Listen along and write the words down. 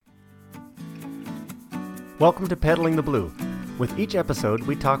Welcome to Paddling the Blue. With each episode,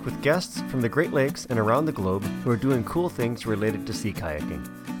 we talk with guests from the Great Lakes and around the globe who are doing cool things related to sea kayaking.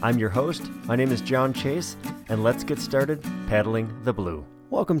 I'm your host, my name is John Chase, and let's get started paddling the blue.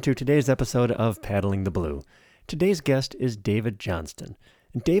 Welcome to today's episode of Paddling the Blue. Today's guest is David Johnston.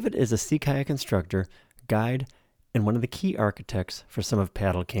 And David is a sea kayak instructor, guide, and one of the key architects for some of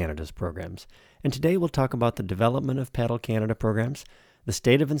Paddle Canada's programs. And today we'll talk about the development of Paddle Canada programs, the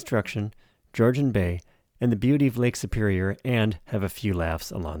state of instruction, Georgian Bay, and the beauty of Lake Superior, and have a few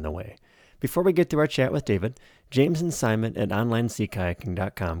laughs along the way. Before we get to our chat with David, James and Simon at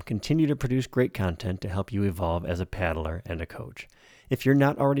OnlineSeaKayaking.com continue to produce great content to help you evolve as a paddler and a coach. If you're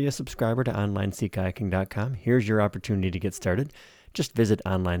not already a subscriber to OnlineSeaKayaking.com, here's your opportunity to get started. Just visit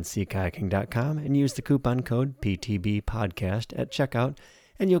OnlineSeaKayaking.com and use the coupon code PTBPodcast at checkout,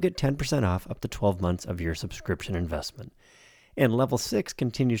 and you'll get 10% off up to 12 months of your subscription investment. And Level 6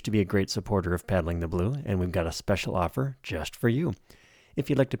 continues to be a great supporter of Paddling the Blue, and we've got a special offer just for you. If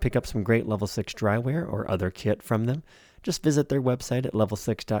you'd like to pick up some great Level 6 dryware or other kit from them, just visit their website at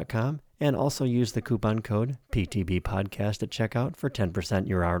level6.com and also use the coupon code PTBPodcast at checkout for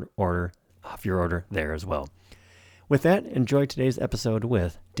 10% off your order there as well. With that, enjoy today's episode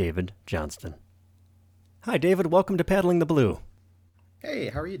with David Johnston. Hi, David. Welcome to Paddling the Blue. Hey,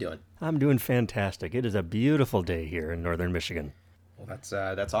 how are you doing? I'm doing fantastic. It is a beautiful day here in northern Michigan. Well, that's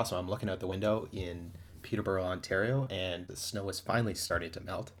awesome. I'm looking out the window in Peterborough, Ontario, and the snow is finally starting to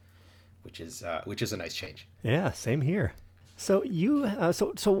melt, which is a nice change. Yeah, same here. So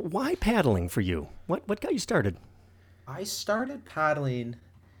so why paddling for you? What got you started? I started paddling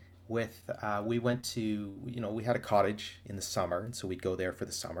with we went to we had a cottage in the summer, and so we'd go there for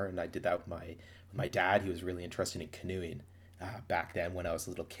the summer, and I did that with my dad. He was really interested in canoeing back then when I was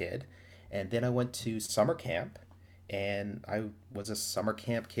a little kid, and then I went to summer camp, and I was a summer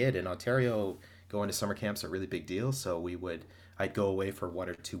camp kid in Ontario. Going to summer camp's a really big deal, so I'd go away for 1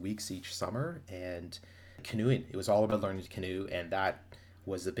 or 2 weeks each summer, and canoeing. It was all about learning to canoe, and that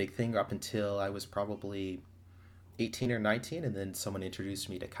was the big thing up until I was probably 18 or 19, and then someone introduced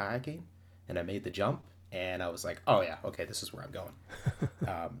me to kayaking, and I made the jump, and I was like, oh yeah, okay, this is where I'm going.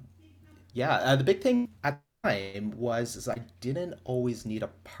 The big thing at the time was I didn't always need a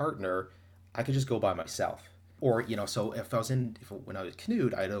partner. I could just go by myself. Or, so when I was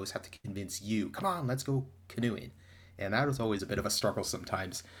canoed, I'd always have to convince you, come on, let's go canoeing. And that was always a bit of a struggle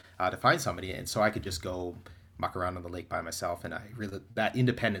sometimes to find somebody. And so I could just go muck around on the lake by myself. And that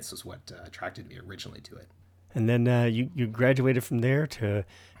independence was what attracted me originally to it. And then you graduated from there to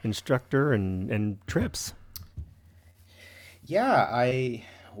instructor and trips. Yeah,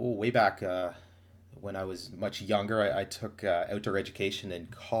 way back when I was much younger, I took outdoor education in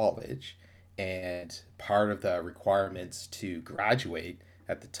college. And part of the requirements to graduate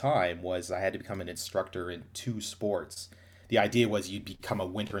at the time was I had to become an instructor in 2 sports. The idea was you'd become a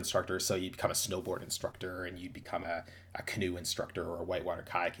winter instructor, so you'd become a snowboard instructor, and you'd become a canoe instructor or a whitewater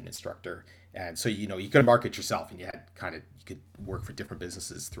kayaking instructor. And so, you could market yourself, and you could work for different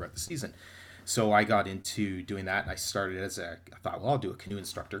businesses throughout the season. So I got into doing that, and I started I thought, well, I'll do a canoe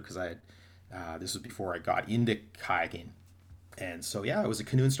instructor because this was before I got into kayaking. And so, I was a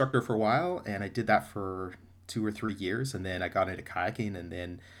canoe instructor for a while, and I did that for 2 or 3 years. And then I got into kayaking, and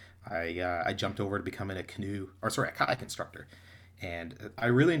then I jumped over to becoming a kayak instructor. And I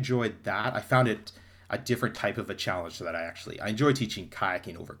really enjoyed that. I found it a different type of a challenge that I enjoy teaching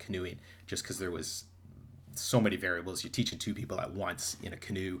kayaking over canoeing, just because there was so many variables. You're teaching 2 people at once in a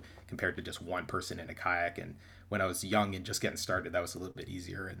canoe compared to just one person in a kayak. And when I was young and just getting started, that was a little bit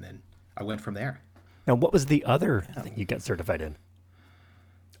easier. And then I went from there. Now, what was the other thing you got certified in?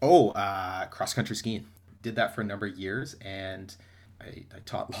 Cross-country skiing. Did that for a number of years, and I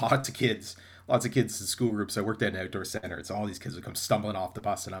taught lots of kids in school groups. I worked at an outdoor center. It's all these kids would come stumbling off the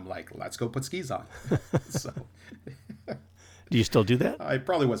bus, and I'm like, let's go put skis on. So, do you still do that? I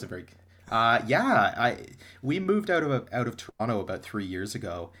probably wasn't very we moved out of Toronto about 3 years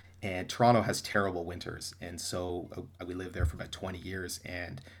ago, and Toronto has terrible winters, and so we lived there for about 20 years.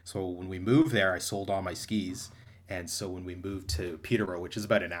 And so when we moved there, I sold all my skis. And so when we moved to Peterborough, which is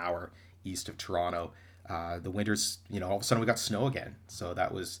about an hour east of Toronto, the winters, all of a sudden we got snow again. So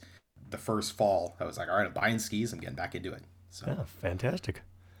that was the first fall. I was like, all right, I'm buying skis. I'm getting back into it. So fantastic.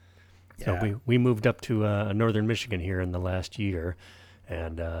 Yeah. So we moved up to northern Michigan here in the last year,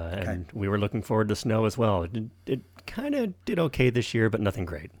 and we were looking forward to snow as well. It kind of did okay this year, but nothing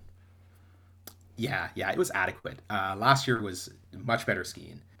great. Yeah, it was adequate. Last year was much better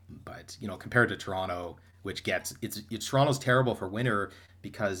skiing, but compared to Toronto, which Toronto's terrible for winter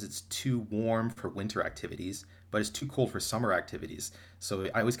because it's too warm for winter activities, but it's too cold for summer activities. So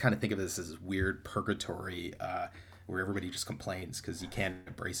I always kind of think of this as weird purgatory where everybody just complains because you can't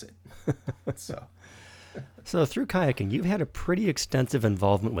embrace it. So. So through kayaking, you've had a pretty extensive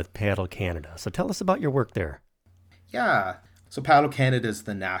involvement with Paddle Canada. So tell us about your work there. Yeah. So Paddle Canada is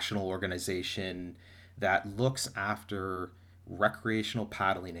the national organization that looks after recreational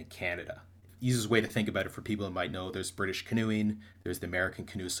paddling in Canada. Easiest way to think about it for people who might know, there's British Canoeing, there's the American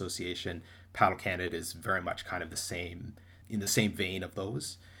Canoe Association. Paddle Canada is very much kind of the same, in the same vein of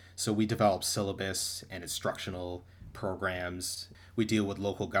those. So we develop syllabus and instructional programs. We deal with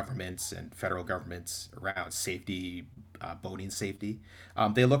local governments and federal governments around safety, boating safety.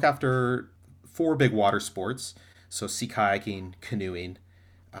 They look after four big water sports. So sea kayaking, canoeing,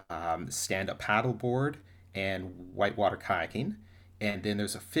 stand-up paddleboard, and whitewater kayaking. And then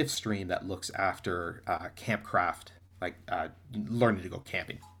there's a fifth stream that looks after campcraft, like learning to go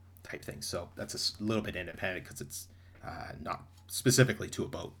camping type thing. So that's a little bit independent because it's not specifically to a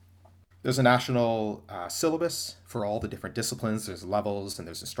boat. There's a national syllabus for all the different disciplines. There's levels and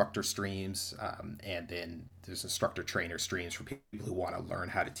there's instructor streams, and then there's instructor trainer streams for people who want to learn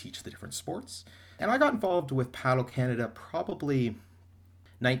how to teach the different sports. And I got involved with Paddle Canada probably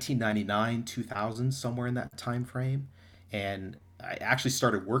 1999, 2000, somewhere in that time frame. And I actually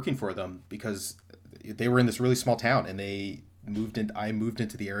started working for them because they were in this really small town, and I moved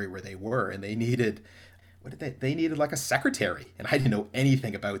into the area where they were, and they needed they needed like a secretary, and I didn't know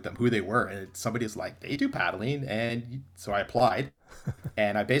anything about them, who they were, and somebody was like, they do paddling, and so I applied,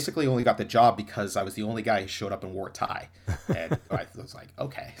 and I basically only got the job because I was the only guy who showed up and wore a tie, and I was like,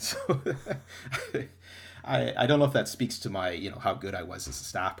 okay, so I don't know if that speaks to my how good I was as a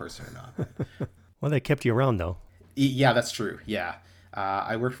staff person or not. But... Well, they kept you around though. Yeah, that's true. Yeah,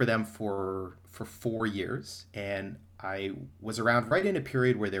 I worked for them for 4 years, and I was around right in a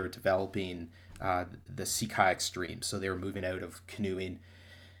period where they were developing the sea kayak stream. So they were moving out of canoeing.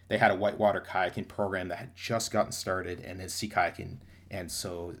 They had a whitewater kayaking program that had just gotten started, and then sea kayaking. And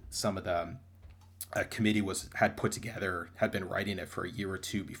so some of the committee had put together, had been writing it for a year or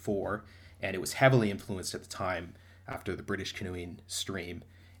two before, and it was heavily influenced at the time after the British canoeing stream,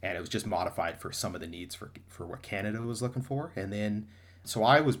 and it was just modified for some of the needs for what Canada was looking for. And then so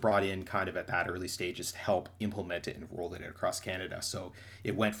I was brought in kind of at that early stages to help implement it and roll it across Canada. So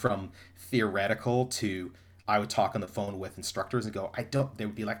it went from theoretical to I would talk on the phone with instructors and go, they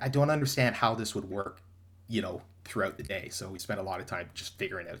would be like, I don't understand how this would work, throughout the day. So we spent a lot of time just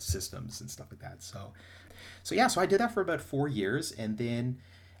figuring out systems and stuff like that. So yeah, so I did that for about 4 years. And then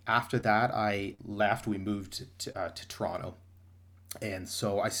after that, I left, we moved to Toronto. And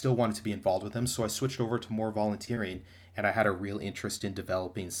so I still wanted to be involved with them. So I switched over to more volunteering, and I had a real interest in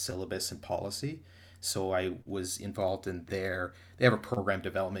developing syllabus and policy. So I was involved in they have a program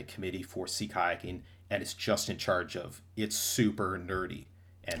development committee for sea kayaking, and it's super nerdy,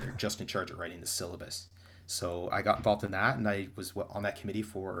 and they're just in charge of writing the syllabus. So I got involved in that, and I was on that committee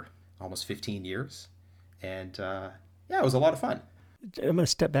for almost 15 years. And yeah, it was a lot of fun. I'm going to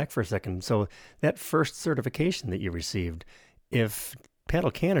step back for a second. So that first certification that you received, if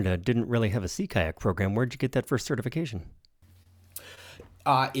Paddle Canada didn't really have a sea kayak program, where'd you get that first certification?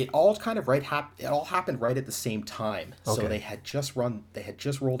 It all happened right at the same time. Okay. So they had just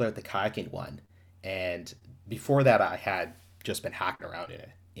rolled out the kayaking one, and before that, I had just been hacking around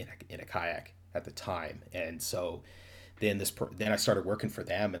in a kayak at the time, and so then I started working for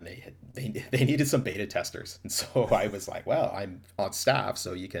them, and they needed some beta testers, and so I was like, well, I'm on staff,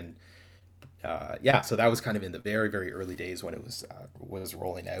 so you can. So that was kind of in the very, very early days when it was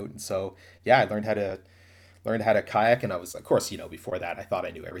rolling out. And so, yeah, I learned how to kayak, and I was, of course, before that, I thought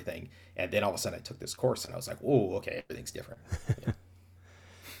I knew everything. And then all of a sudden I took this course, and I was like, oh, okay, everything's different. Yeah.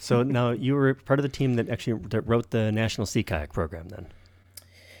 So now you were part of the team that wrote the National Sea Kayak program then?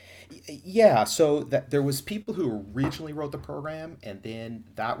 Yeah, so there was people who originally wrote the program, and then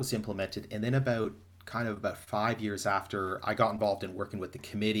that was implemented. And then about 5 years after I got involved in working with the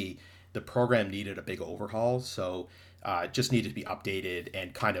committee, the program needed a big overhaul, so it just needed to be updated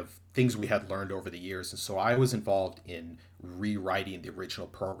and kind of things we had learned over the years. And so I was involved in rewriting the original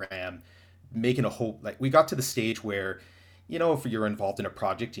program, making we got to the stage where, if you're involved in a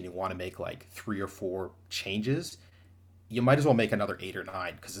project and you want to make like 3 or 4 changes, you might as well make another 8 or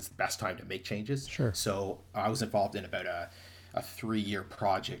 9 because it's the best time to make changes. Sure. So I was involved in about a 3-year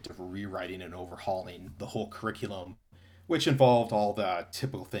project of rewriting and overhauling the whole curriculum, which involved all the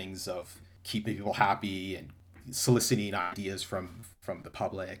typical things of keeping people happy and soliciting ideas from the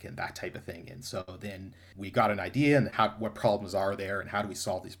public and that type of thing. And so then we got an idea and what problems are there and how do we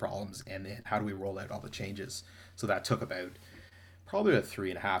solve these problems, and then how do we roll out all the changes. So that took probably about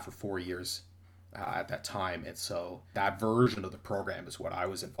 3.5 or 4 years at that time. And so that version of the program is what I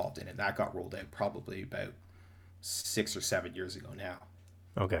was involved in. And that got rolled out probably about 6 or 7 years ago now.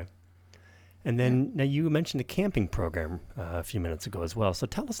 Okay. And Yeah. then now you mentioned a camping program a few minutes ago as well. So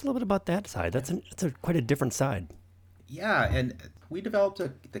tell us a little bit about that side. That's quite a different side. Yeah, and we developed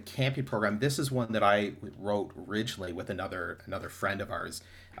the camping program. This is one that I wrote originally with another friend of ours.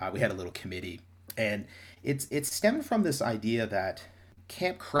 We had a little committee, and it stemmed from this idea that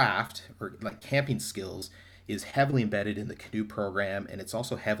camp craft or like camping skills is heavily embedded in the canoe program, and it's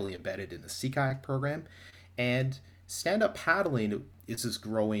also heavily embedded in the sea kayak program. And stand up paddling is this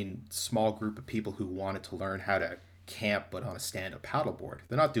growing small group of people who wanted to learn how to camp but on a stand-up paddleboard.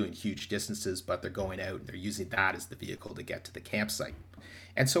 They're not doing huge distances, but they're going out and they're using that as the vehicle to get to the campsite.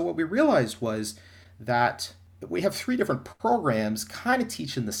 And so what we realized was that we have three different programs kind of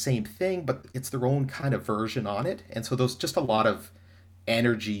teaching the same thing, but it's their own kind of version on it. And so there's just a lot of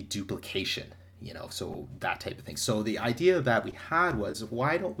energy duplication, so that type of thing. So the idea that we had was,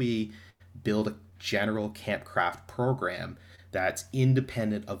 why don't we build a general campcraft program that's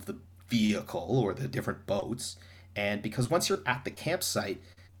independent of the vehicle or the different boats. And because once you're at the campsite,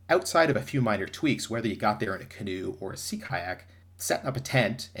 outside of a few minor tweaks, whether you got there in a canoe or a sea kayak, setting up a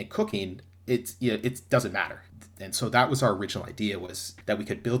tent and cooking, it doesn't matter. And so that was our original idea, was that we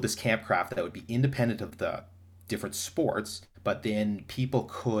could build this campcraft that would be independent of the different sports, but then people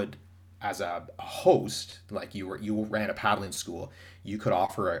could, as a host, like you ran a paddling school, you could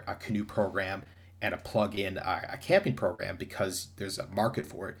offer a canoe program and a plug-in a camping program because there's a market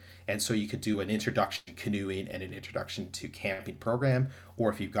for it. And so you could do an introduction to canoeing and an introduction to camping program,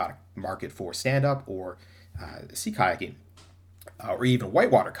 or if you've got a market for stand-up or sea kayaking, or even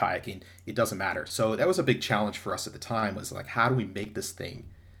whitewater kayaking, it doesn't matter. So that was a big challenge for us at the time, was like, how do we make this thing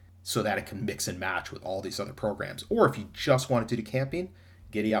so that it can mix and match with all these other programs? Or if you just want to do the camping,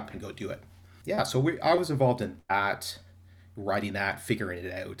 giddy up and go do it. Yeah, so I was involved in that, writing that, figuring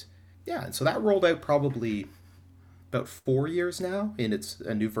it out. Yeah, and so that rolled out probably about 4 years now in its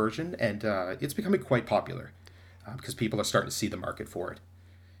a new version, and it's becoming quite popular because people are starting to see the market for it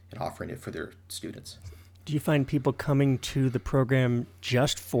and offering it for their students. Do you find people coming to the program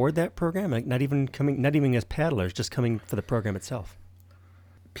just for that program? Like not even as paddlers, just coming for the program itself?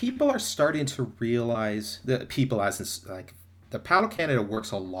 People are starting to realize that people, as in, like, the Paddle Canada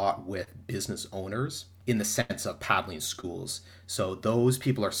works a lot with business owners in the sense of paddling schools. So those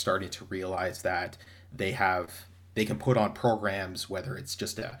people are starting to realize that they can put on programs, whether it's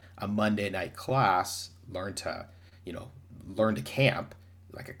just a Monday night class, you know, learn to camp,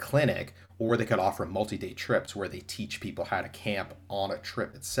 like a clinic, or they could offer multi-day trips where they teach people how to camp on a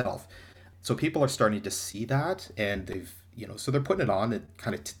trip itself. So people are starting to see that, and so they're putting it on. It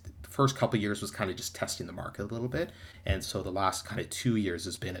kind of the first couple of years was kind of just testing the market a little bit, and so the last kind of 2 years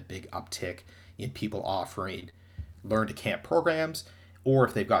has been a big uptick in people offering learn to camp programs, or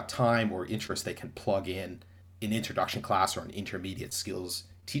if they've got time or interest, they can plug in an introduction class or an intermediate skills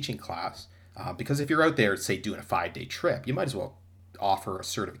teaching class. Because if you're out there, say, doing a 5-day trip, you might as well offer a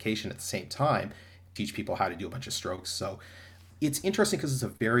certification at the same time, teach people how to do a bunch of strokes. So it's interesting because it's a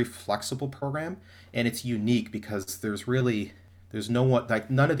very flexible program, and it's unique because there's no one,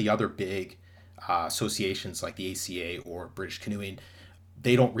 like, none of the other big associations like the ACA or British Canoeing,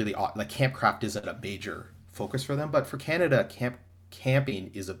 they don't really, like, campcraft isn't a major focus for them, but for Canada,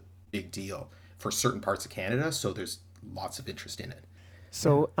 camping is a big deal for certain parts of Canada, so there's lots of interest in it.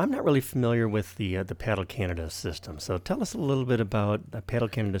 So I'm not really familiar with the Paddle Canada system. So tell us a little bit about the Paddle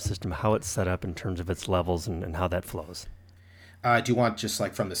Canada system, how it's set up in terms of its levels and how that flows. Do you want just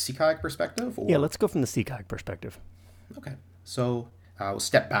like from the sea kayak perspective? Or? Yeah, let's go from the sea kayak perspective. Okay, so we'll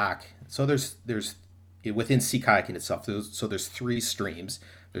step back. So there's within sea kayaking itself. There's three streams.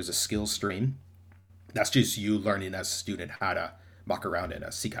 There's a skills stream. That's just you learning as a student how to muck around in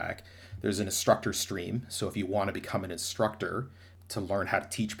a sea kayak. There's an instructor stream. So if you want to become an instructor to learn how to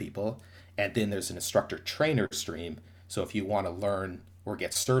teach people, and then there's an instructor trainer stream. So if you want to learn or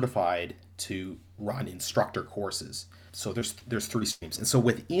get certified to run instructor courses. So there's three streams, and so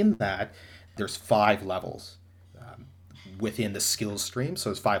within that, there's 5 levels within the skills stream. So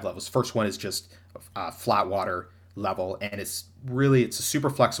there's 5 levels. First one is just flat water level, and it's a super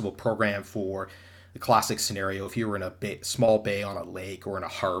flexible program for the classic scenario. If you were in a small bay on a lake or in a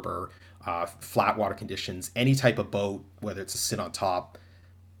harbor, flat water conditions, any type of boat, whether it's a sit on top,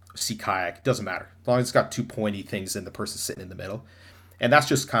 sea kayak, doesn't matter. As long as it's got 2 pointy things and the person sitting in the middle. And that's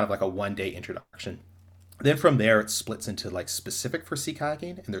just kind of like a 1-day introduction. Then from there, it splits into like specific for sea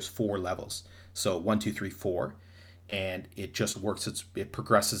kayaking, and there's 4 levels. So 1, 2, 3, 4. And it just it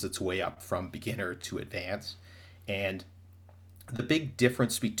progresses its way up from beginner to advanced. And The big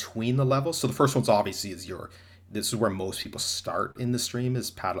difference between the levels, so the first one's obviously is this is where most people start in the stream,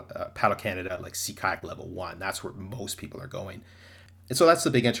 is Paddle Canada, like Sea Kayak level 1. That's where most people are going. And so that's the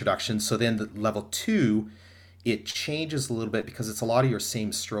big introduction. So then the level 2, it changes a little bit because it's a lot of your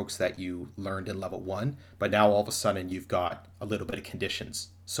same strokes that you learned in level 1, but now all of a sudden you've got a little bit of conditions.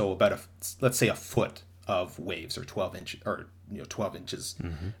 So about let's say a foot of waves, or 12 inch, or 12 inches.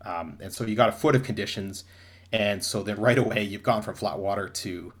 And so you got a foot of conditions. And so then right away you've gone from flat water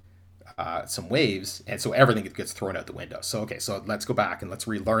to some waves, and so everything gets thrown out the window. So okay, so let's go back and let's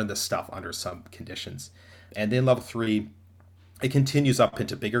relearn this stuff under some conditions. And then level 3, it continues up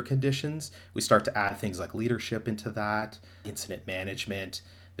into bigger conditions. We start to add things like leadership into that, incident management,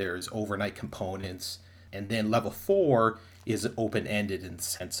 there's overnight components. And then level 4 is open-ended in the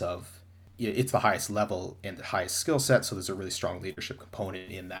sense of it's the highest level and the highest skill set, so there's a really strong leadership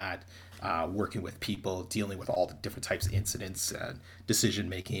component in that, working with people, dealing with all the different types of incidents, decision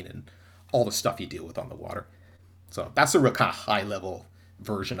making, and all the stuff you deal with on the water. So that's a real kind of high level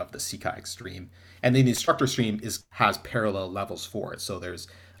version of the Sea Kayak stream. And then the instructor stream has parallel levels for it. So there's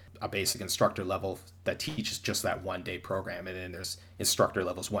a basic instructor level that teaches just that 1 day program, and then there's instructor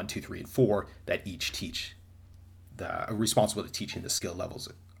levels 1, 2, 3, and 4 that each teach are responsible to teaching the skill levels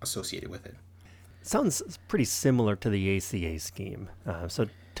associated with it. Sounds pretty similar to the ACA scheme. So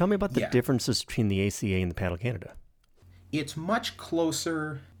tell me about the differences between the ACA and the Paddle Canada. It's much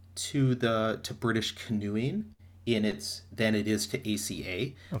closer to British canoeing than it is to ACA.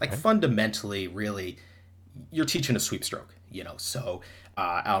 Okay. Like fundamentally, really, you're teaching a sweep stroke. So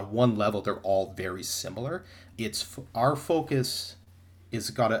on one level, they're all very similar. Our focus is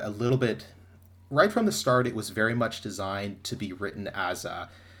got a little bit. Right from the start, it was very much designed to be written as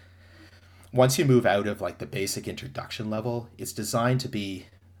once you move out of like the basic introduction level, it's designed to be,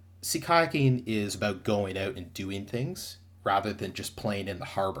 sea kayaking is about going out and doing things rather than just playing in the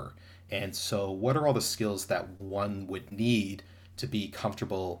harbor. And so what are all the skills that one would need to be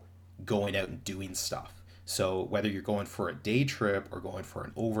comfortable going out and doing stuff? So whether you're going for a day trip or going for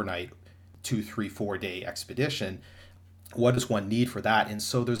an overnight 2, 3, 4 day expedition, what does one need for that? And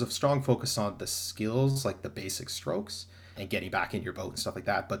so there's a strong focus on the skills, like the basic strokes and getting back in your boat and stuff like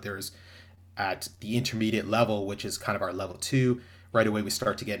that. But there's at the intermediate level, which is kind of our level 2, right away we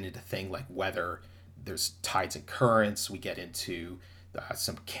start to get into things like weather. There's tides and currents. We get into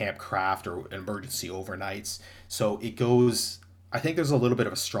some camp craft or emergency overnights. So it goes, I think there's a little bit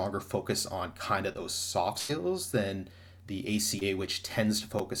of a stronger focus on kind of those soft skills than the ACA, which tends to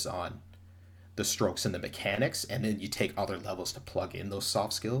focus on the strokes and the mechanics, and then you take other levels to plug in those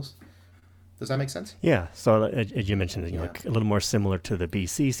soft skills. Does that make sense? Yeah. So as you mentioned, like a little more similar to the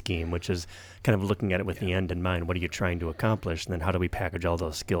BC scheme, which is kind of looking at it with the end in mind. What are you trying to accomplish? And then how do we package all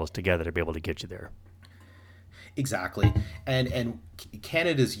those skills together to be able to get you there? Exactly. And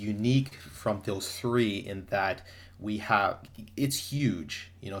Canada's unique from those 3 in that it's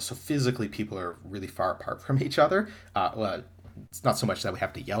huge, so physically people are really far apart from each other. Well, it's not so much that we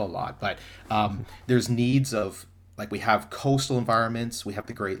have to yell a lot, but there's needs of, like, we have coastal environments, we have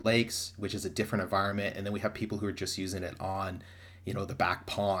the Great Lakes, which is a different environment, and then we have people who are just using it on, the back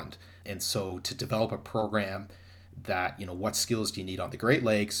pond. And so to develop a program that, what skills do you need on the Great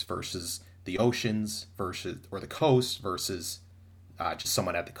Lakes versus the oceans or the coast versus just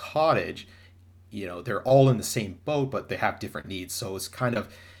someone at the cottage, they're all in the same boat, but they have different needs. So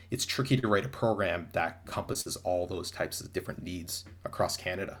it's tricky to write a program that encompasses all those types of different needs across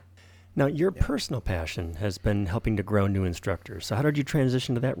Canada. Now, your personal passion has been helping to grow new instructors. So how did you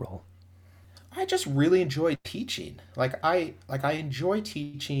transition to that role? I just really enjoy teaching. I enjoy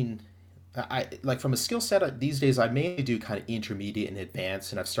teaching. I like from a skill set these days, I mainly do kind of intermediate and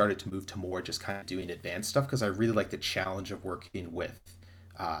advanced, and I've started to move to more just kind of doing advanced stuff because I really like the challenge of working with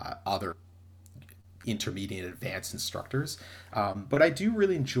other intermediate and advanced instructors. But I do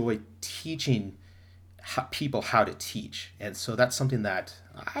really enjoy teaching people how to teach. And so that's something that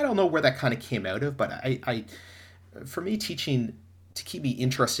I don't know where that kind of came out of, but for me, teaching, to keep me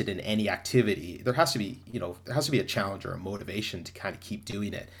interested in any activity, there has to be a challenge or a motivation to kind of keep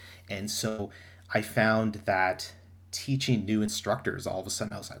doing it. And so I found that teaching new instructors, all of a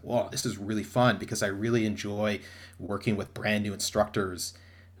sudden I was like, whoa, this is really fun, because I really enjoy working with brand new instructors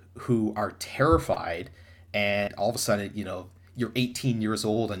who are terrified, and all of a sudden, you're 18 years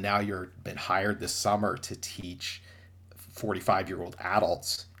old and now you've been hired this summer to teach 45-year-old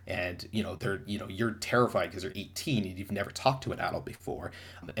adults, and you're terrified because you're 18 and you've never talked to an adult before,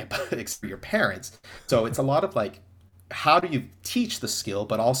 except for your parents. So it's a lot of like, how do you teach the skill,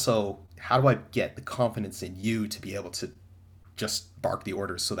 but also how do I get the confidence in you to be able to just bark the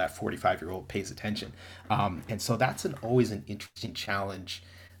orders so that 45-year-old pays attention. And so that's always an interesting challenge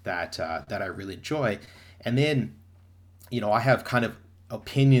that I really enjoy. And then, I have kind of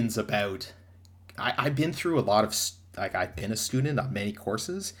opinions about. I've been through a lot of like I've been a student on many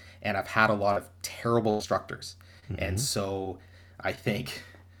courses, and I've had a lot of terrible instructors, and so I think,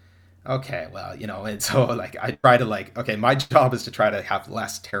 okay, well, and so like I try to like, okay, my job is to try to have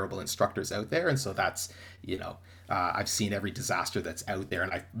less terrible instructors out there, and so that's, I've seen every disaster that's out there,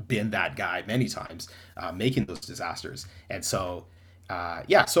 and I've been that guy many times, making those disasters, and so.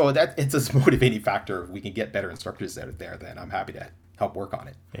 Yeah, so that it's a motivating factor. If we can get better instructors out there, then I'm happy to help work on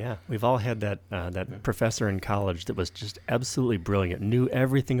it. Yeah, we've all had that professor in college that was just absolutely brilliant, knew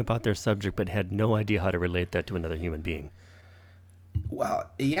everything about their subject, but had no idea how to relate that to another human being. Well,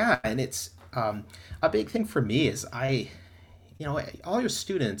 yeah, and it's a big thing for me is all your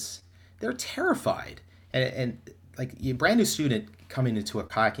students, they're terrified, and like a brand new student coming into a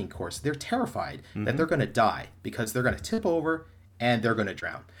kayaking course, they're terrified that they're going to die because they're going to tip over and they're going to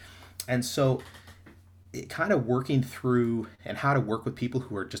drown. And so it kind of working through and how to work with people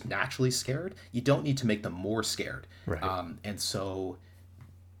who are just naturally scared, you don't need to make them more scared. Right. And so,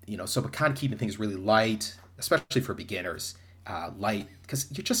 so kind of keeping things really light, especially for beginners, light,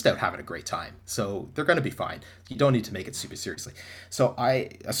 because you're just out having a great time. So they're going to be fine. You don't need to make it super seriously. So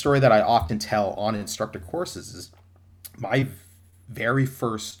a story that I often tell on instructor courses is my very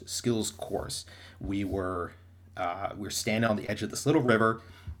first skills course. We were standing on the edge of this little river,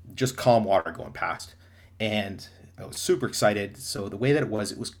 just calm water going past. And I was super excited. So the way that it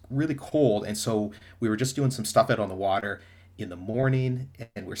was really cold. And so we were just doing some stuff out on the water in the morning,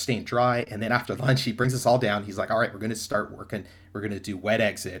 and we're staying dry. And then after lunch, he brings us all down. He's like, all right, we're going to start working. We're going to do wet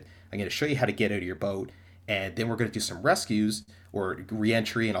exit. I'm going to show you how to get out of your boat. And then we're going to do some rescues or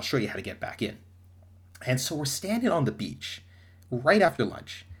re-entry, and I'll show you how to get back in. And so we're standing on the beach right after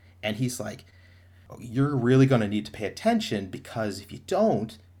lunch. And he's like, you're really going to need to pay attention, because if you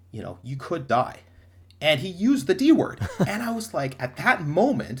don't, you could die. And he used the D word. And I was like, at that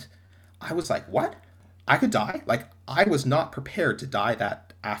moment, I was like, what? I could die? Like, I was not prepared to die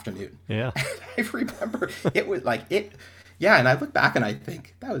that afternoon. Yeah. And I remember it was like it. Yeah. And I look back and I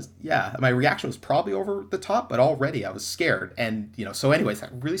think that was, my reaction was probably over the top, but already I was scared. And, so anyways,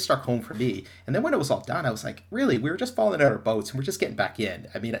 that really struck home for me. And then when it was all done, I was like, really, we were just falling out of our boats and we're just getting back in.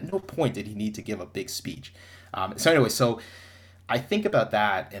 I mean, at no point did he need to give a big speech. So anyway, so I think about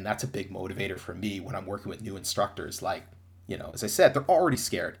that, and that's a big motivator for me when I'm working with new instructors. Like, as I said, they're already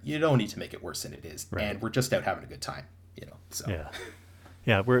scared. You don't need to make it worse than it is. Right. And we're just out having a good time, so.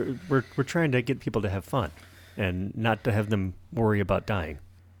 Yeah, we're trying to get people to have fun and not to have them worry about dying.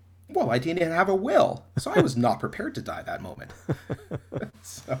 Well, I didn't have a will, so I was not prepared to die that moment.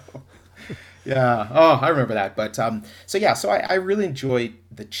 So, yeah. Oh, I remember that. But so I really enjoyed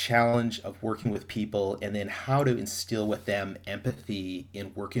the challenge of working with people, and then how to instill with them empathy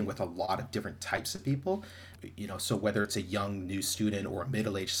in working with a lot of different types of people. So whether it's a young new student or a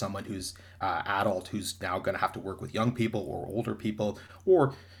middle-aged someone who's adult who's now going to have to work with young people or older people,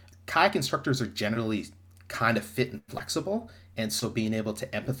 or kayak instructors are generally kind of fit and flexible. And so being able to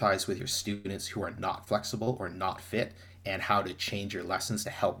empathize with your students who are not flexible or not fit, and how to change your lessons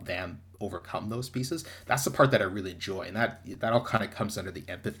to help them overcome those pieces. That's the part that I really enjoy. And that all kind of comes under the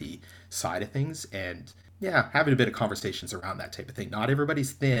empathy side of things. And yeah, having a bit of conversations around that type of thing. Not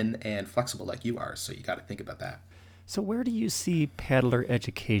everybody's thin and flexible like you are. So you got to think about that. So where do you see paddler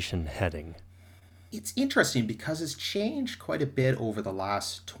education heading? It's interesting because it's changed quite a bit over the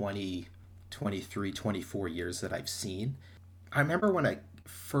last 20, 23, 24 years that I've seen. I remember when I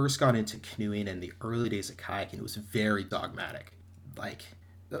first got into canoeing in the early days of kayaking, it was very dogmatic. Like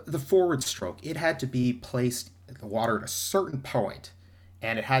the forward stroke, it had to be placed in the water at a certain point,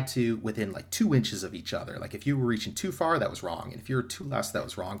 and it had to within like 2 inches of each other. Like if you were reaching too far, that was wrong. And if you were too less, that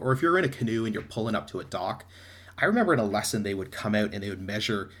was wrong. Or if you're in a canoe and you're pulling up to a dock, I remember in a lesson they would come out and they would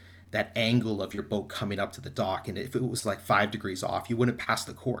measure that angle of your boat coming up to the dock. And if it was like 5 degrees off, you wouldn't pass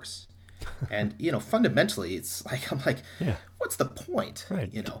the course. And, fundamentally, it's like, I'm like, yeah. What's the point?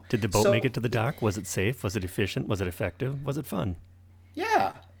 Right. Did the boat make it to the dock? Was it safe? Was it efficient? Was it effective? Was it fun?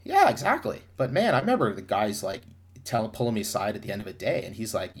 Yeah, exactly. But man, I remember the guys like pulling me aside at the end of a day, and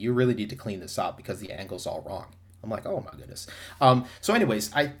he's like, you really need to clean this up because the angle's all wrong. I'm like, oh my goodness. So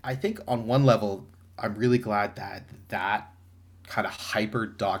anyways, I think on one level, I'm really glad that kind of hyper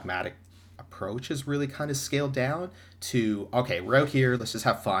dogmatic approach has really kind of scaled down to, okay, we're out here, let's just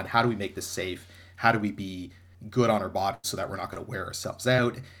have fun. How do we make this safe? How do we be good on our body so that we're not going to wear ourselves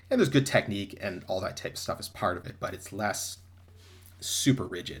out? And there's good technique and all that type of stuff is part of it, but it's less super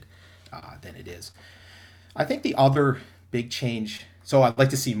rigid than it is. I think the other big change. So I'd like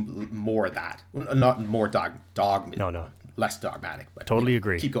to see more of that, not more No, no, less dogmatic, but totally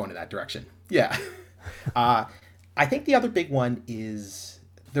agree. keep going in that direction. Yeah. uh, I think the other big one is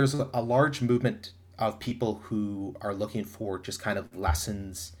there's a large movement of people who are looking for just kind of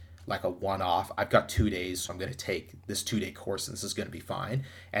lessons like a one-off. I've got 2 days, so I'm going to take this 2-day course and this is going to be fine.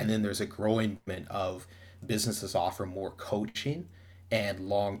 And then there's a growing movement of businesses offer more coaching and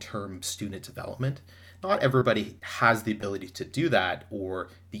long-term student development. Not everybody has the ability to do that or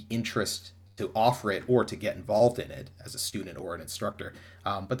the interest to offer it or to get involved in it as a student or an instructor.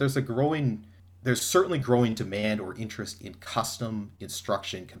 But there's certainly growing demand or interest in custom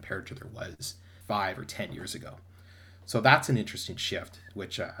instruction compared to there was 5 or 10 years ago. So that's an interesting shift,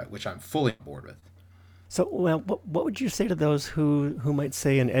 which I'm fully on board with. So, well, what would you say to those who might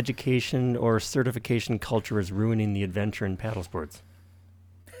say an education or certification culture is ruining the adventure in paddle sports?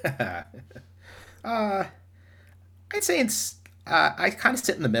 uh, I'd say I kind of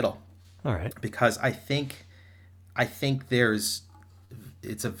sit in the middle All right. because I think it's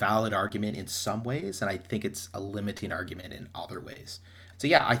a valid argument in some ways, and I think it's a limiting argument in other ways. So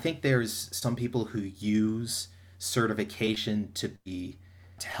yeah, I think there's some people who use certification to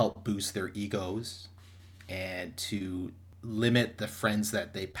help boost their egos and to limit the friends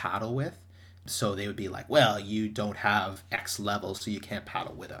that they paddle with. So they would be like, well, you don't have X level, so you can't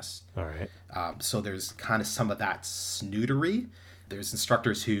paddle with us. All right. So there's kind of some of that snootery. There's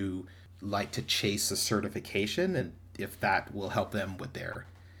instructors who like to chase a certification, and if that will help them with their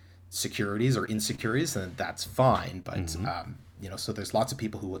securities or insecurities, then that's fine. But so there's lots of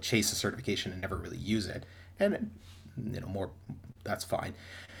people who will chase a certification and never really use it, and more that's fine.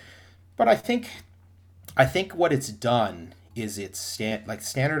 But I think what it's done is it's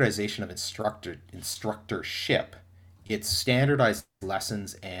standardization of instructorship. It's standardized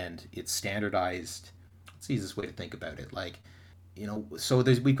lessons and it's standardized. What's the easiest way to think about it? So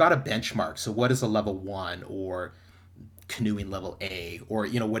we've got a benchmark. So what is a level 1 or canoeing level A, or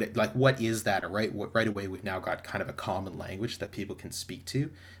what is that? Right away we've now got kind of a common language that people can speak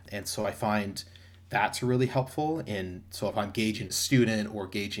to, and so I find that's really helpful. And so if I'm gauging a student or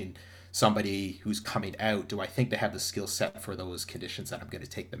gauging somebody who's coming out, do I think they have the skill set for those conditions that I'm going to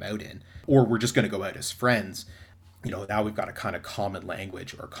take them out in, or we're just going to go out as friends? Now we've got a kind of common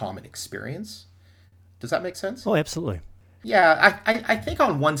language or common experience. Does that make sense? Oh, absolutely. Yeah, I think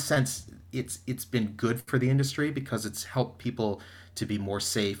on one sense it's been good for the industry because it's helped people to be more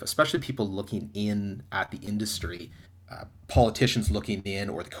safe, especially people looking in at the industry, politicians looking in,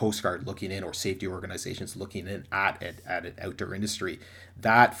 or the Coast Guard looking in, or safety organizations looking in at an outdoor industry.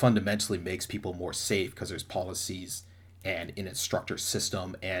 That fundamentally makes people more safe because there's policies and an instructor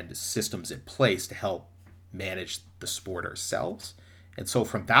system and systems in place to help manage the sport ourselves. And so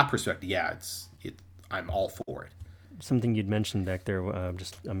from that perspective, yeah, I'm all for it. Something you'd mentioned back there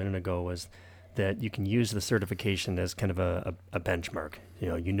just a minute ago was that you can use the certification as kind of a benchmark.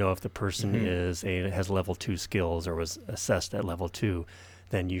 If the person has level 2 skills or was assessed at level 2,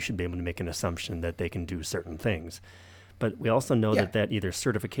 then you should be able to make an assumption that they can do certain things. But we also know that either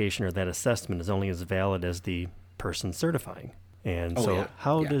certification or that assessment is only as valid as the person certifying. And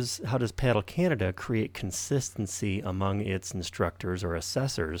how does Paddle Canada create consistency among its instructors or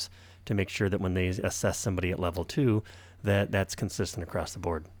assessors to make sure that when they assess somebody at level 2, that's consistent across the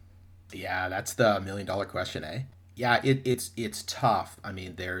board? Yeah, that's the $1 million question, eh? Yeah, it's tough. I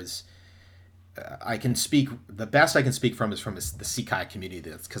mean, there's the best I can speak from is from the sea kayak community.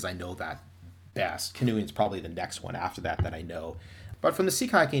 That's because I know that best. Canoeing is probably the next one after that I know. But from the sea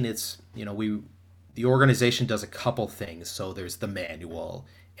kayaking, it's the organization does a couple things. So there's the manual,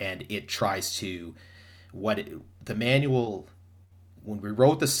 and it tries to the manual. When we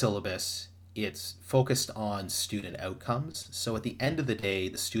wrote the syllabus, it's focused on student outcomes. So at the end of the day,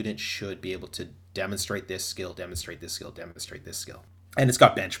 the student should be able to demonstrate this skill, demonstrate this skill, demonstrate this skill. And it's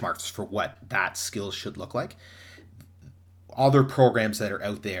got benchmarks for what that skill should look like. Other programs that are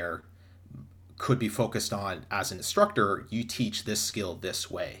out there could be focused on, as an instructor, you teach this skill this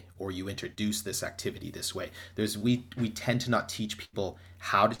way, or you introduce this activity this way. We tend to not teach people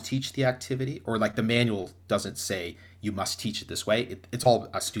how to teach the activity, or like the manual doesn't say you must teach it this way. It's all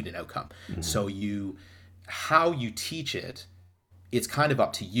a student outcome. Mm-hmm. So how you teach it, it's kind of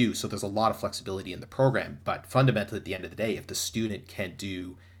up to you. So there's a lot of flexibility in the program, but fundamentally at the end of the day, if the student can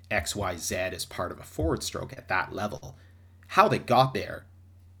do X, Y, Z as part of a forward stroke at that level, how they got there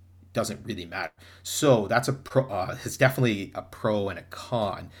doesn't really matter. So that's it's definitely a pro and a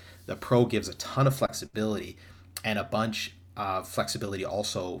con. The pro gives a ton of flexibility and a bunch of flexibility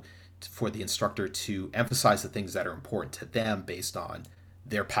also for the instructor to emphasize the things that are important to them based on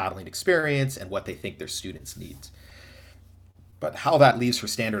their paddling experience and what they think their students need. But how that leaves for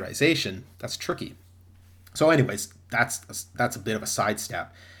standardization, that's tricky. So anyways, that's a bit of a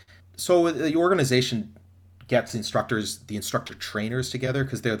sidestep. So the organization gets the instructor trainers together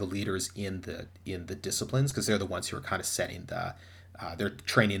because they're the leaders in the disciplines, because they're the ones who are kind of setting the they're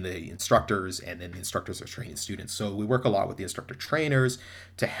training the instructors, and then the instructors are training students. So we work a lot with the instructor trainers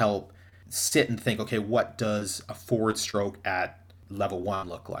to help sit and think, okay, what does a forward stroke at level 1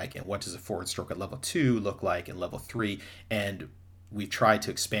 look like, and what does a forward stroke at level 2 look like, and level 3? And we tried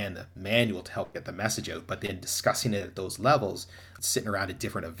to expand the manual to help get the message out, but then discussing it at those levels, sitting around at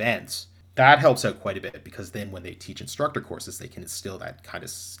different events, that helps out quite a bit, because then when they teach instructor courses, they can instill that kind of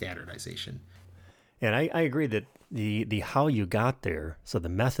standardization. And I agree that the how you got there, so the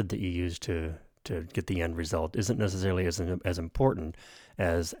method that you use to get the end result, isn't necessarily as important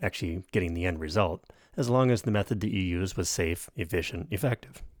as actually getting the end result, as long as the method that you use was safe, efficient,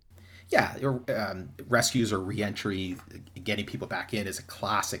 effective. Yeah, rescues or reentry, getting people back in is a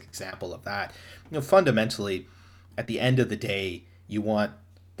classic example of that. Fundamentally, at the end of the day, you want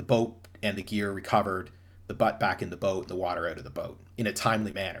the boat and the gear recovered, the butt back in the boat, and the water out of the boat in a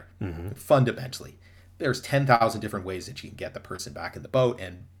timely manner. Mm-hmm. Fundamentally, there's 10,000 different ways that you can get the person back in the boat,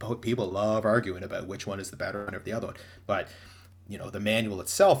 and people love arguing about which one is the better one or the other one. But the manual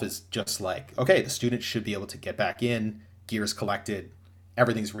itself is just like, okay, the student should be able to get back in, gear's collected,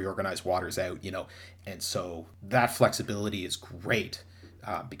 everything's reorganized, water's out, and so that flexibility is great,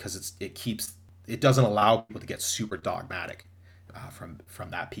 because it doesn't allow people to get super dogmatic from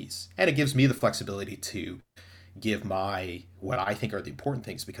that piece, and it gives me the flexibility to give what I think are the important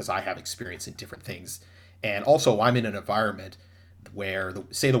things, because I have experience in different things, and also I'm in an environment where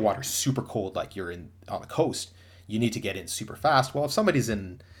say the water's super cold, like you're on the coast, you need to get in super fast. Well, if somebody's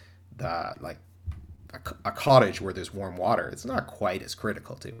in the a cottage where there's warm water, it's not quite as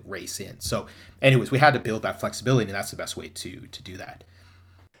critical to race in. So anyways, we had to build that flexibility, and that's the best way to do that.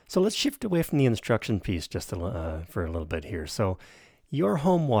 So let's shift away from the instruction piece just for a little bit here. So your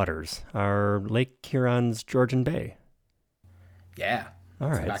home waters are Lake Huron's Georgian Bay. Yeah, all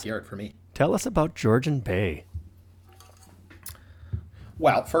right. The backyard for me. Tell us about Georgian Bay.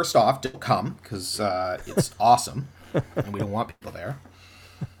 Well, first off, don't come, because it's awesome, and we don't want people there.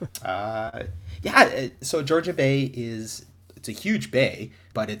 So Georgian Bay it's a huge bay,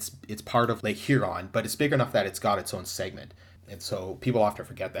 but it's part of Lake Huron, but it's big enough that it's got its own segment. And so people often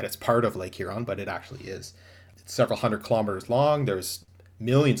forget that it's part of Lake Huron, but it actually is. It's several hundred kilometers long. There's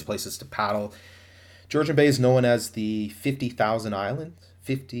millions of places to paddle. Georgian Bay is known as the 50,000 islands.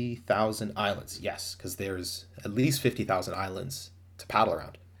 50,000 islands, yes, because there's at least 50,000 islands to paddle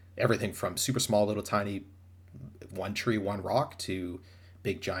around. Everything from super small, little tiny, one tree, one rock, to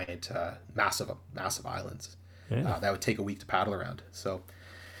big, giant, massive islands. Yeah. That would take a week to paddle around. So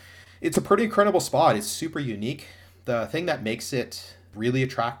it's a pretty incredible spot. It's super unique. The thing that makes it really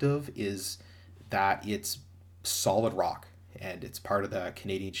attractive is that it's solid rock, and it's part of the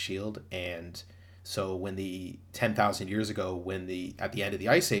Canadian Shield. And so when 10,000 years ago, at the end of the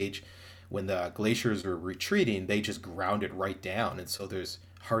Ice Age, when the glaciers were retreating, they just ground it right down. And so there's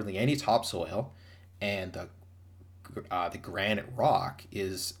hardly any topsoil, and the granite rock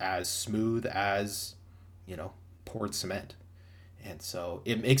is as smooth as, poured cement. And so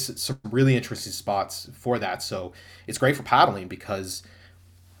it makes it some really interesting spots for that. So it's great for paddling, because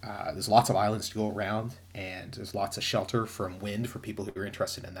there's lots of islands to go around, and there's lots of shelter from wind for people who are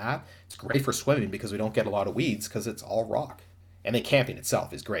interested in that. It's great for swimming, because we don't get a lot of weeds, because it's all rock. And then camping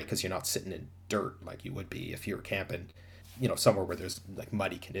itself is great, because you're not sitting in dirt like you would be if you were camping, somewhere where there's like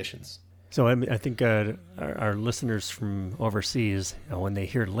muddy conditions. So I think our listeners from overseas, when they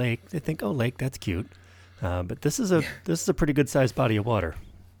hear lake, they think, "Oh, lake, that's cute." But this is a pretty good sized body of water.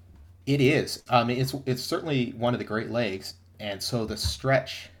 It is. It's certainly one of the Great Lakes, and so the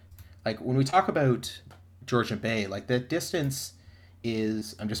stretch, like when we talk about Georgian Bay, like the distance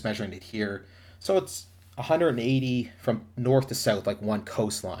is, I'm just measuring it here, so it's 180 from north to south, like one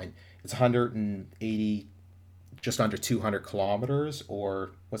coastline. It's 180, just under 200 kilometers,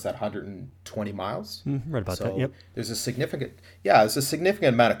 or what's that, 120 miles? Right about that. Yep. There's a significant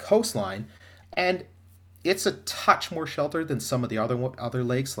amount of coastline, and it's a touch more sheltered than some of the other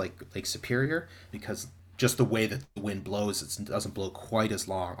lakes, like Lake Superior, because just the way that the wind blows, it doesn't blow quite as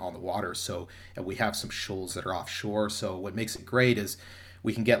long on the water. So, and we have some shoals that are offshore. So what makes it great is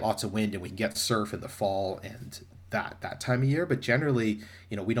we can get lots of wind, and we can get surf in the fall and that time of year. But generally,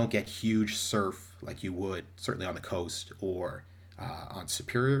 we don't get huge surf like you would certainly on the coast, or on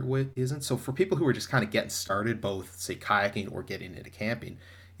Superior isn't. So for people who are just kind of getting started, both say kayaking or getting into camping,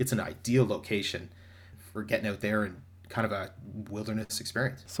 it's an ideal location for getting out there and kind of a wilderness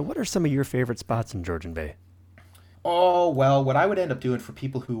experience. So what are some of your favorite spots in Georgian Bay? Oh, well, what I would end up doing for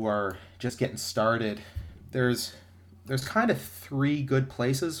people who are just getting started, there's there's kind of three good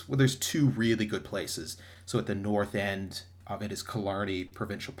places. Well, there's two really good places. So at the north end of it is Killarney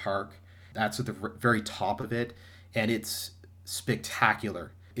Provincial Park. That's at the very top of it, and it's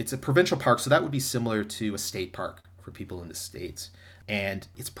spectacular. It's a provincial park, so that would be similar to a state park for people in the states. And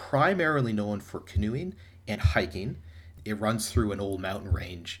it's primarily known for canoeing and hiking. It runs through an old mountain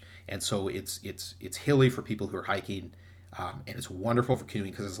range, and so it's hilly for people who are hiking, and it's wonderful for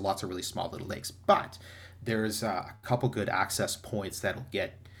canoeing because there's lots of really small little lakes. But there's a couple good access points that'll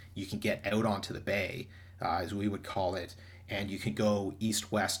get you can get out onto the bay, as we would call it, and you can go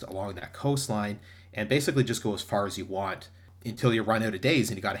east west along that coastline and basically just go as far as you want until you run out of days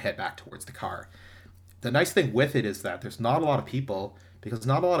and you got to head back towards the car. The nice thing with it is that there's not a lot of people because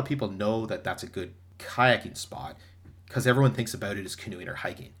not a lot of people know that that's a good kayaking spot because everyone thinks about it as canoeing or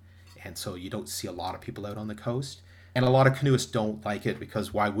hiking. And so you don't see a lot of people out on the coast. And a lot of canoeists don't like it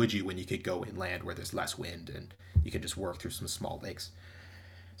because why would you when you could go inland where there's less wind and you can just work through some small lakes.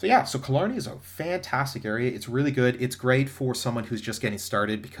 So yeah, so Killarney is a fantastic area. It's really good. It's great for someone who's just getting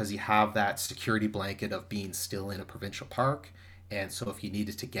started because you have that security blanket of being still in a provincial park. And so if you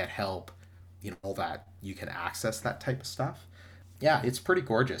needed to get help, all that, you can access that type of stuff. Yeah, it's pretty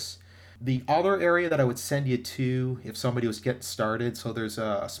gorgeous. The other area that I would send you to if somebody was getting started, so there's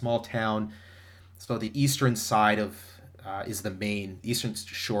a small town. So the eastern side of is the main eastern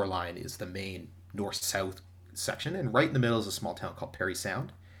shoreline is the main north-south section, and right in the middle is a small town called Perry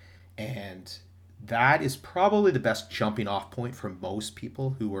Sound, and that is probably the best jumping off point for most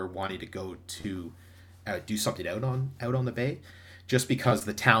people who are wanting to go to do something out on the bay, just because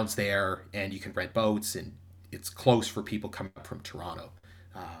the town's there and you can rent boats and it's close for people coming up from Toronto,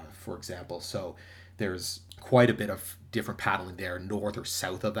 for example. So there's quite a bit of different paddling there, north or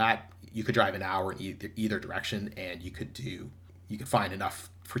south of that. You could drive an hour in either direction, and you could find enough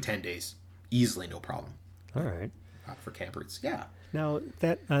for 10 days easily, no problem. All right. For campers, yeah. Now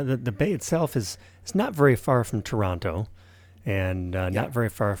that the bay itself is it's not very far from Toronto, and Yeah. not very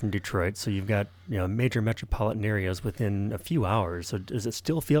far from Detroit. So you've got major metropolitan areas within a few hours. So does it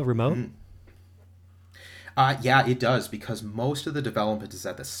still feel remote? Yeah, it does because most of the development is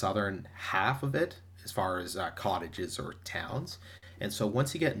at the southern half of it, as far as cottages or towns. And so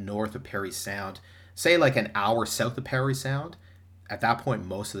once you get north of Perry Sound, say like an hour south of Perry Sound, at that point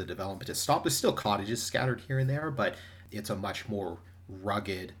most of the development has stopped. There's still cottages scattered here and there, but it's a much more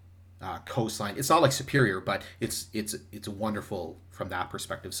rugged coastline. It's not like Superior, but it's wonderful from that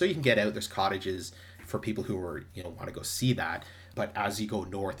perspective. So you can get out. There's cottages for people who are want to go see that. But as you go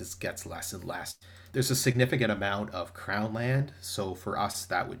north, it gets less and less. There's a significant amount of crown land. So for us,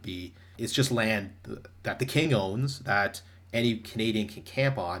 that would be it's just land that the king owns that any Canadian can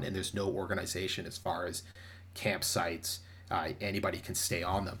camp on, and there's no organization as far as campsites. Anybody can stay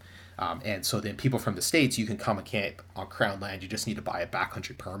on them. And so then people from the States, you can come and camp on Crown land. You just need to buy a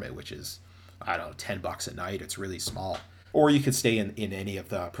backcountry permit, which is, I don't know, $10 a night. It's really small. Or you could stay in any of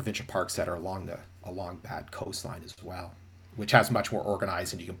the provincial parks that are along that coastline as well, which has much more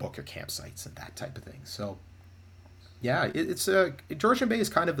organized, and you can book your campsites and that type of thing. So yeah, it's Georgian Bay is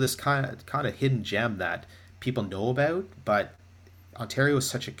kind of this kind of hidden gem that people know about, but Ontario is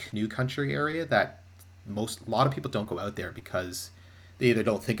such a canoe country area that a lot of people don't go out there because they either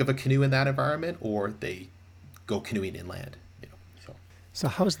don't think of a canoe in that environment or they go canoeing inland. So So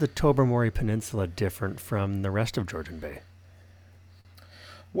how's the Tobermory Peninsula different from the rest of Georgian Bay?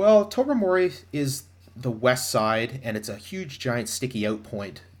 well, Tobermory is the west side, and it's a huge, giant, sticky out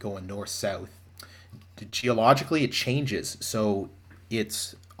point going north south. Geologically, it changes, so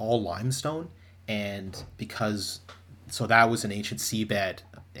it's all limestone, and because so that was an ancient seabed,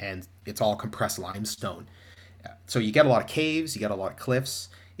 and it's all compressed limestone. So you get a lot of caves, you get a lot of cliffs.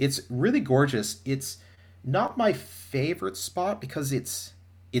 It's really gorgeous. It's not my favorite spot because it's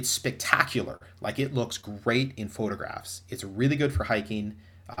spectacular. Like it looks great in photographs. It's really good for hiking.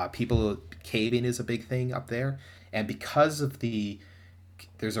 People caving is a big thing up there, and because of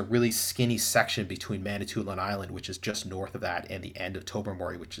there's a really skinny section between Manitoulin Island, which is just north of that, and the end of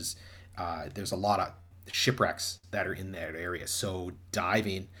Tobermory, which is there's a lot of shipwrecks that are in that area. So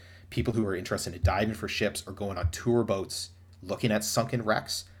diving, people who are interested in diving for ships or going on tour boats looking at sunken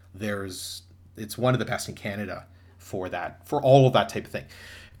wrecks, it's one of the best in Canada for that, for all of that type of thing.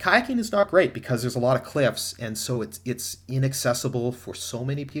 Kayaking is not great because there's a lot of cliffs, and so it's inaccessible for so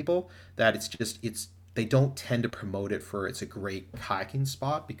many people that it's they don't tend to promote it for it's a great kayaking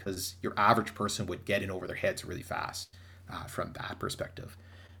spot because your average person would get in over their heads really fast from that perspective.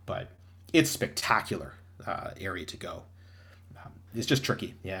 But it's spectacular area to go. It's just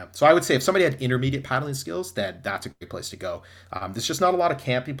tricky. Yeah. So I would say if somebody had intermediate paddling skills, then that's a great place to go. There's just not a lot of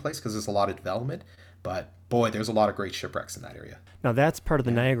camping place because there's a lot of development. But boy, there's a lot of great shipwrecks in that area. Now that's part of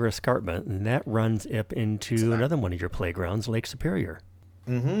the Yeah. Niagara Escarpment, and that runs up So into that. another one of your playgrounds, Lake Superior.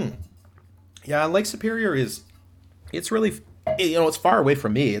 Mm-hmm. Yeah, Lake Superior is it's really it's far away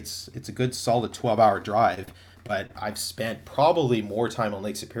from me. It's a good solid 12-hour drive, but I've spent probably more time on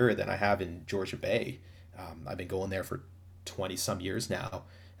Lake Superior than I have in Georgia Bay. I've been going there for 20 some years now,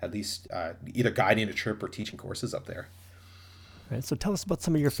 at least either guiding a trip or teaching courses up there. Right. So tell us about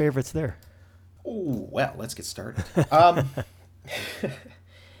some of your favorites there. Oh, well, let's get started.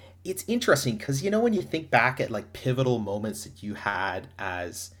 It's interesting because when you think back at like pivotal moments that you had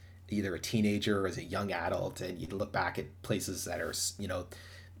as either a teenager or as a young adult, and you look back at places that are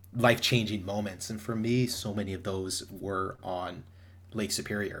life-changing moments, and for me so many of those were on Lake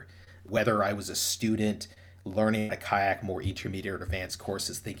Superior. Whether I was a student learning a kayak more intermediate or advanced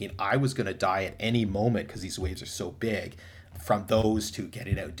courses thinking I was going to die at any moment because these waves are so big, from those to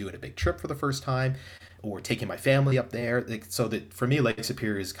getting out and doing a big trip for the first time or taking my family up there. So that for me, Lake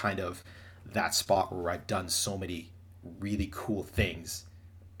Superior is kind of that spot where I've done so many really cool things.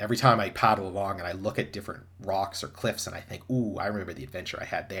 Every time I paddle along and I look at different rocks or cliffs and I think, ooh, I remember the adventure I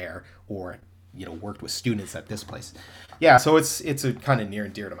had there, or worked with students at this place. Yeah, so it's a kind of near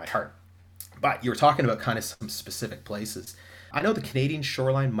and dear to my heart. But you were talking about kind of some specific places. I know the Canadian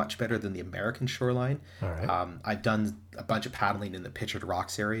shoreline much better than the American shoreline. All right. I've done a bunch of paddling in the Pictured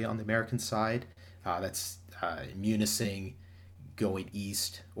Rocks area on the American side. That's Munising going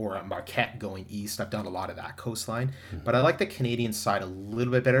east, or Marquette going east. I've done a lot of that coastline. But I like the Canadian side a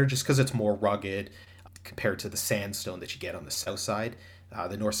little bit better just because it's more rugged compared to the sandstone that you get on the south side.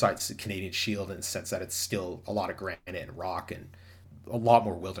 The north side's the Canadian Shield in the sense that it's still a lot of granite and rock and a lot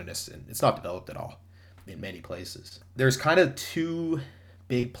more wilderness, and it's not developed at all in many places. There's kind of two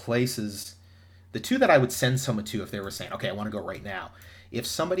big places, the two that I would send someone to if they were saying, okay, I want to go right now. If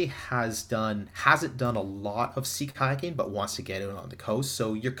somebody hasn't done a lot of sea kayaking but wants to get out on the coast,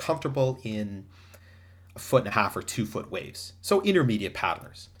 so you're comfortable in 1.5 or 2 foot waves, so intermediate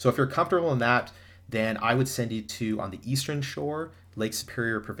paddlers. So if you're comfortable in that, then I would send you to, on the eastern shore, Lake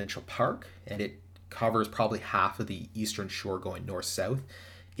Superior Provincial Park, and it covers probably half of the eastern shore going north-south.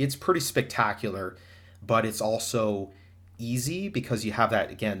 It's pretty spectacular, but it's also easy because you have that,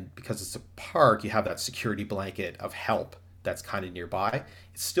 again, because it's a park, you have that security blanket of help that's kind of nearby.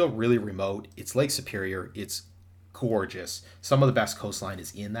 It's still really remote. It's Lake Superior. It's gorgeous. Some of the best coastline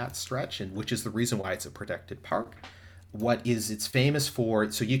is in that stretch, and which is the reason why it's a protected park. It's famous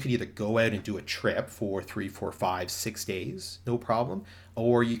for, so you could either go out and do a trip for 3, 4, 5, 6 days, no problem,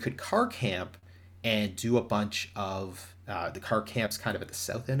 or you could car camp and do a bunch of the car camps kind of at the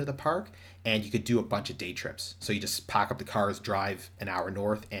south end of the park, and you could do a bunch of day trips. So you just pack up the cars, drive an hour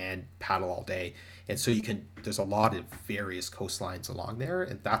north, and paddle all day. And so there's a lot of various coastlines along there,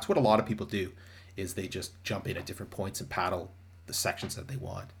 and that's what a lot of people do, is they just jump in at different points and paddle the sections that they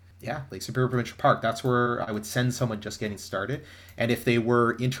want. Yeah, Lake Superior Provincial Park, that's where I would send someone just getting started. And if they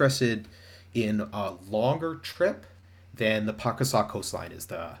were interested in a longer trip, then the Pakasaw coastline is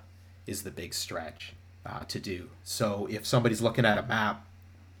the big stretch to do. So if somebody's looking at a map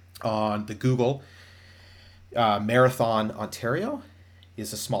on the Google, Marathon, Ontario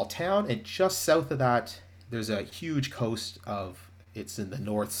is a small town, and just south of that, there's a huge coast of. It's in the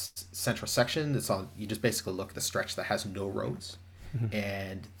north central section. It's on. You just basically look at the stretch that has no roads,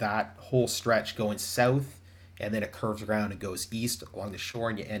 and that whole stretch going south, and then it curves around and goes east along the shore,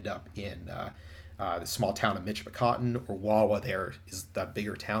 and you end up in the small town of Michipicotton, or Wawa. There is the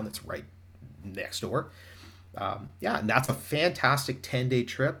bigger town that's right next door. Yeah, and that's a fantastic 10-day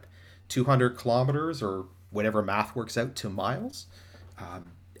trip, 200 kilometers or whatever math works out to miles.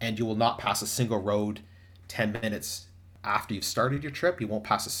 And you will not pass a single road 10 minutes after you've started your trip. You won't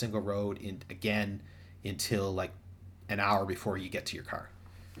pass a single road again until like an hour before you get to your car.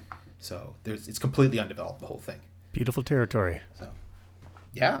 So it's completely undeveloped, the whole thing. Beautiful territory. So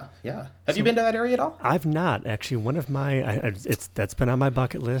yeah. Have you been to that area at all? I've not actually. One of my that's been on my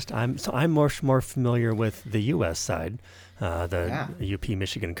bucket list. I'm much more familiar with the U.S. side, the UP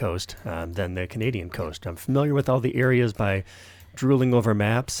Michigan coast, than the Canadian coast. I'm familiar with all the areas by drooling over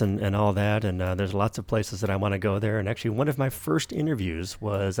maps and all that, and there's lots of places that I want to go there. And actually, one of my first interviews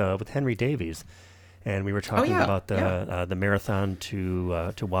was with Henry Davies, and we were talking about the marathon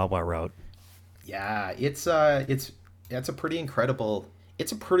to Wawa route. Yeah, it's a pretty incredible.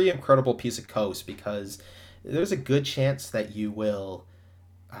 It's a pretty incredible piece of coast because there's a good chance that you will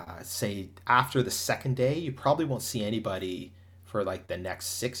say after the second day, you probably won't see anybody for like the next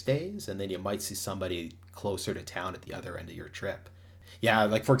 6 days, and then you might see somebody closer to town at the other end of your trip. Yeah,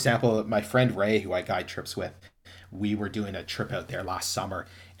 like for example, my friend Ray, who I guide trips with, we were doing a trip out there last summer,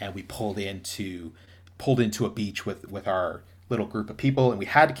 and we pulled into a beach with our little group of people, and we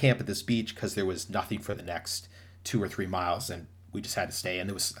had to camp at this beach because there was nothing for the next 2 or 3 miles, and we just had to stay. And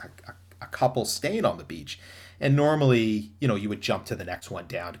there was a couple staying on the beach, and normally, you would jump to the next one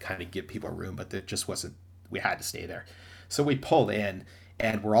down to kind of give people room, but there just wasn't. We had to stay there, so we pulled in,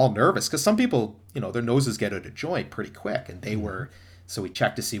 and we're all nervous because some people, their noses get out of joint pretty quick, and they were. So we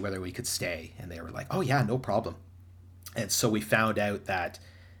checked to see whether we could stay, and they were like, "Oh yeah, no problem." And so we found out that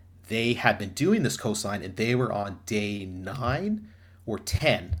they had been doing this coastline, and they were on day 9 or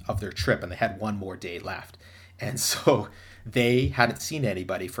 10 of their trip, and they had one more day left. And so they hadn't seen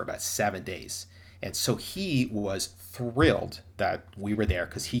anybody for about 7 days. And so he was thrilled that we were there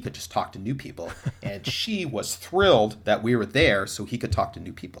because he could just talk to new people. And she was thrilled that we were there so he could talk to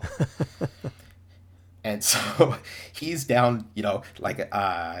new people. And so he's down, like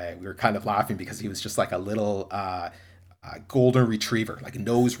we were kind of laughing because he was just like a little golden retriever, like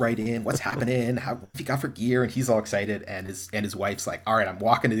nose right in, what's happening, how what you got for gear, and he's all excited, and his wife's like, all right, I'm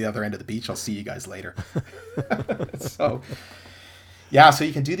walking to the other end of the beach, I'll see you guys later. So yeah, so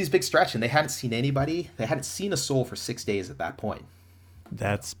you can do these big stretch, and they hadn't seen anybody, they hadn't seen a soul for 6 days at that point.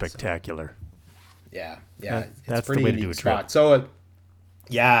 That's spectacular. So, yeah, that's pretty the way to do a trip. Spot. So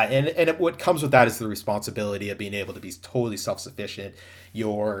yeah, and what comes with that is the responsibility of being able to be totally self-sufficient.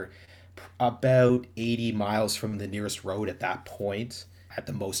 You're about 80 miles from the nearest road at that point, at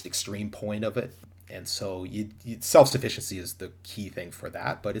the most extreme point of it. And so self-sufficiency is the key thing for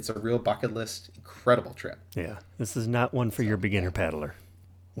that, but it's a real bucket list, incredible trip. Yeah, this is not one for your beginner paddler.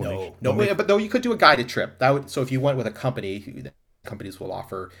 But though you could do a guided trip. So if you went with a company, companies will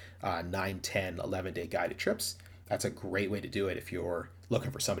offer 9, 10, 11-day guided trips. That's a great way to do it if you're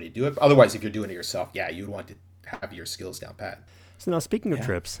looking for somebody to do it. Otherwise, if you're doing it yourself, yeah, you'd want to have your skills down pat. So now, speaking of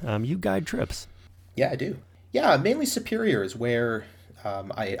trips, you guide trips. Yeah, I do. Yeah, mainly Superior is where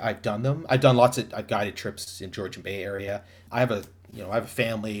I've done them. I've guided trips in Georgian Bay area. I have a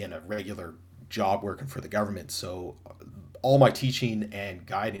family and a regular job working for the government, so all my teaching and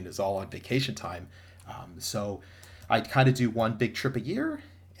guiding is all on vacation time. So I kind of do one big trip a year,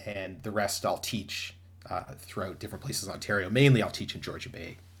 and the rest I'll teach throughout different places in Ontario. Mainly I'll teach in Georgian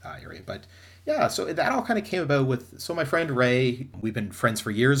Bay area, but yeah, so that all kind of came about so my friend Ray, we've been friends for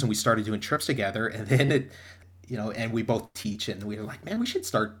years, and we started doing trips together, and then and we both teach, and we were like, man, we should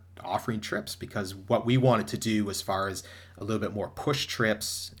start offering trips, because what we wanted to do as far as a little bit more push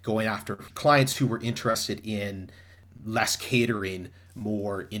trips, going after clients who were interested in less catering,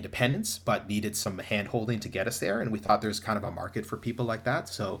 more independence, but needed some hand holding to get us there. And we thought there's kind of a market for people like that.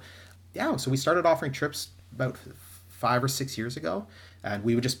 So yeah, so we started offering trips about 5 or 6 years ago, and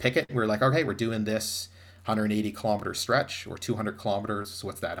we would just pick it. We were like, okay, we're doing this 180 kilometer stretch or 200 kilometers. So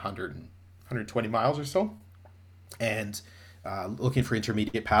what's that, 120 miles or so? And looking for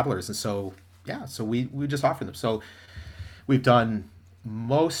intermediate paddlers. And so, yeah, so we just offer them. So we've done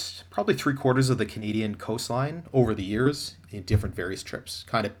probably 3/4 of the Canadian coastline over the years in different various trips.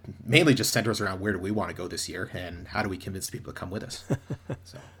 Kind of mainly just centers around where do we want to go this year, and how do we convince people to come with us.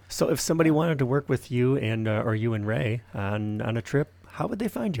 So if somebody wanted to work with you and or you and Ray on a trip, how would they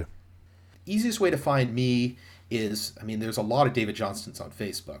find you? Easiest way to find me is, there's a lot of David Johnstons on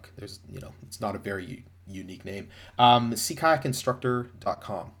Facebook. There's, it's not a very unique name.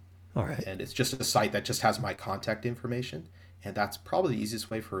 SeaKayakInstructor.com. All right. And it's just a site that just has my contact information. And that's probably the easiest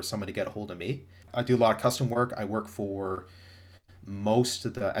way for someone to get a hold of me. I do a lot of custom work. I work for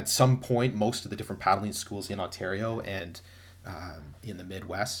at some point, most of the different paddling schools in Ontario and in the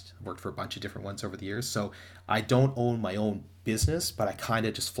Midwest. I've worked for a bunch of different ones over the years. So I don't own my own business, but I kind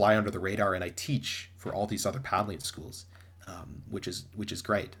of just fly under the radar, and I teach for all these other paddling schools, which is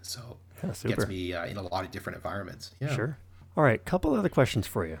great. So it gets me in a lot of different environments. Yeah. Sure. All right, couple other questions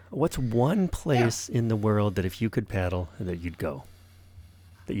for you. What's one place in the world that if you could paddle that you'd go,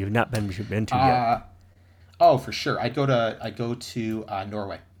 that you've not been to yet? Oh, for sure. I'd go to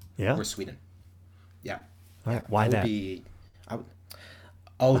Norway. Yeah. Or Sweden. Yeah. All right. Why that?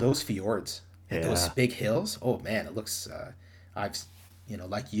 Those fjords and those big hills. Oh man, it looks. I've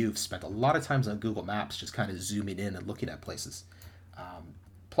like you've spent a lot of times on Google Maps just kind of zooming in and looking at places.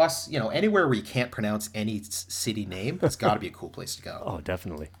 Plus, anywhere where you can't pronounce any city name, it's got to be a cool place to go. Oh,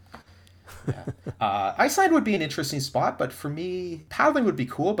 definitely. Yeah. Iceland would be an interesting spot, but for me, paddling would be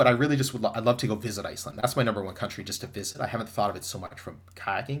cool, but I really just I'd love to go visit Iceland. That's my number one country just to visit. I haven't thought of it so much from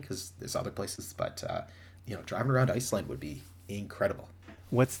kayaking because there's other places, but driving around Iceland would be incredible.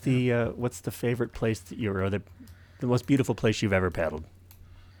 What's the favorite place that the most beautiful place you've ever paddled?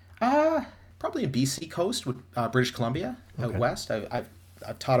 probably in BC coast with British Columbia out Okay. west. I've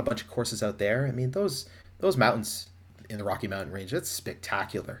taught a bunch of courses out there. I mean, those mountains in the Rocky Mountain Range, that's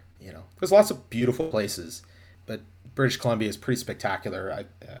spectacular. There's lots of beautiful places, but British Columbia is pretty spectacular.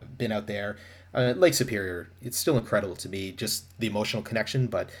 I've been out there. Lake Superior, it's still incredible to me, just the emotional connection,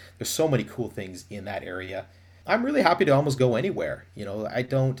 but there's so many cool things in that area. I'm really happy to almost go anywhere. I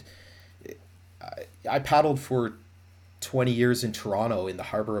don't. I paddled for 20 years in Toronto, in the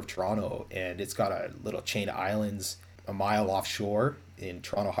harbor of Toronto, and it's got a little chain of islands a mile offshore in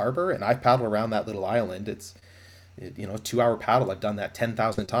Toronto Harbor, and I paddle around that little island. It's 2-hour paddle. I've done that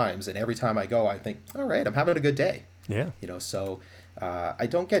 10,000 times, and every time I go, I think, all right, I'm having a good day. Yeah. So I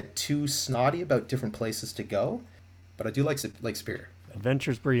don't get too snotty about different places to go, but I do like Lake Superior.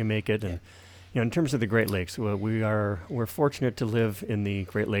 Adventures where you make it. And in terms of the Great Lakes, well, we're fortunate to live in the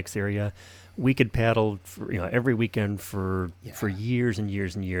Great Lakes area. We could paddle every weekend for years and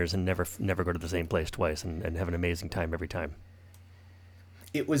years and years, and never go to the same place twice, and have an amazing time every time.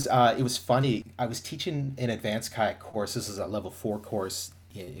 It was funny. I was teaching an advanced kayak course. This is a level 4 course.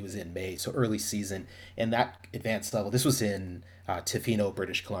 It was in May, so early season. And that advanced level, this was in Tofino,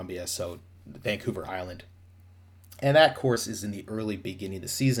 British Columbia, so Vancouver Island. And that course is in the early beginning of the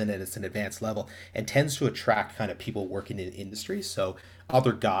season, and it's an advanced level, and tends to attract kind of people working in industry, so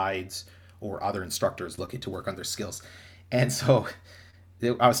other guides or other instructors looking to work on their skills. And so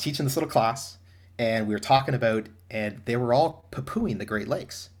I was teaching this little class, and we were talking about, and they were all poo-pooing the Great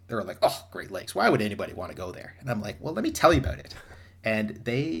Lakes. They were like, oh, Great Lakes, why would anybody want to go there? And I'm like, well, let me tell you about it. And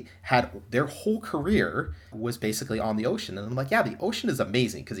they had, their whole career was basically on the ocean. And I'm like, yeah, the ocean is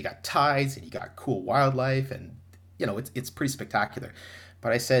amazing because you got tides and you got cool wildlife, and it's pretty spectacular.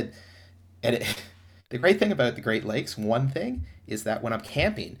 But I said, the great thing about the Great Lakes, one thing, is that when I'm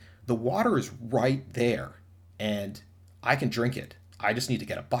camping, the water is right there and I can drink it. I just need to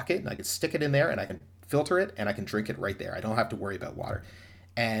get a bucket and I can stick it in there and I can filter it and I can drink it right there. I don't have to worry about water.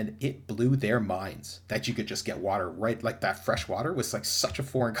 And it blew their minds that you could just get water right, like that fresh water was like such a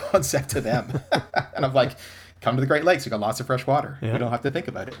foreign concept to them. And I'm like, come to the Great Lakes. You got lots of fresh water. Yeah. You don't have to think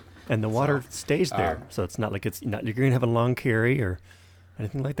about it. And the water stays there, so it's not like you're going to have a long carry or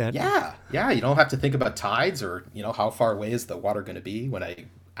anything like that. Yeah. You don't have to think about tides or how far away is the water going to be when I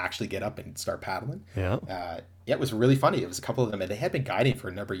actually get up and start paddling. Yeah. It was really funny. It was a couple of them, and they had been guiding for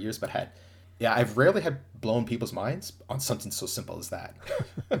a number of years, but I've rarely had blown people's minds on something so simple as that.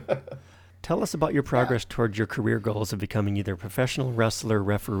 Tell us about your progress towards your career goals of becoming either a professional wrestler,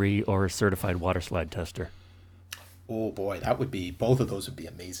 referee, or a certified water slide tester. Oh boy, both of those would be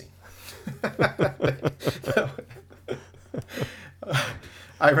amazing.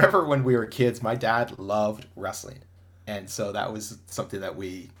 I remember when we were kids, my dad loved wrestling. And so that was something that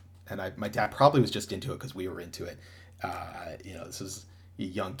my dad probably was just into it because we were into it. This was a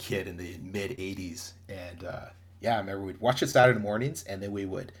young kid in the mid 80s. And I remember we'd watch it Saturday mornings, and then we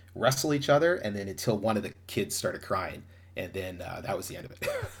would wrestle each other, and then until one of the kids started crying. And then that was the end of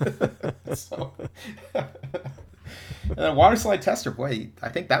it. So, and then water slide tester, boy, I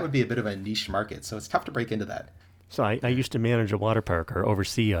think that would be a bit of a niche market. So it's tough to break into that. So I used to manage a water park or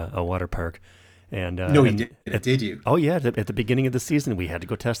oversee a water park. And no, you did. Did you? Oh, yeah. At the beginning of the season, we had to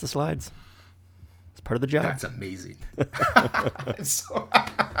go test the slides. It's part of the job. That's amazing.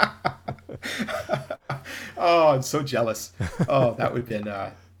 I'm so jealous. Oh, that would have been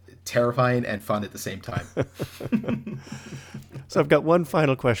terrifying and fun at the same time. So I've got one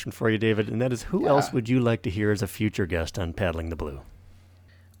final question for you, David, and that is, who else would you like to hear as a future guest on Paddling the Blue?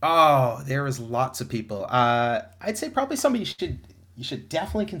 Oh, there is lots of people. I'd say probably somebody you should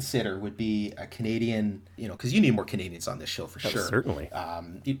definitely consider would be a Canadian, because you need more Canadians on this show for sure. Certainly.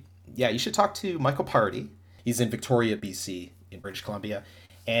 You should talk to Michael Party. He's in Victoria, BC, in British Columbia,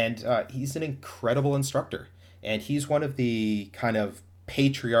 and he's an incredible instructor. And he's one of the kind of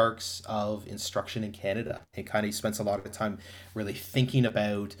patriarchs of instruction in Canada. And kind of he spends a lot of time really thinking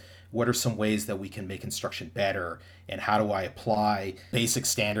about what are some ways that we can make instruction better, and how do I apply basic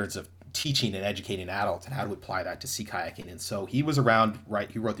standards of teaching and educating adults, and how to apply that to sea kayaking. And so he was around, right?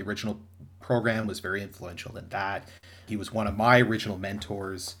 He wrote the original program, was very influential in that. He was one of my original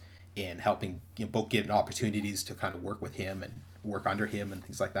mentors in helping both get opportunities to kind of work with him and work under him and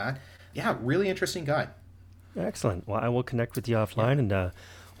things like that. Yeah, really interesting guy. Excellent. Well, I will connect with you offline, and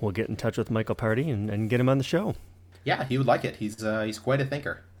we'll get in touch with Michael Party and get him on the show. Yeah, he would like it. He's quite a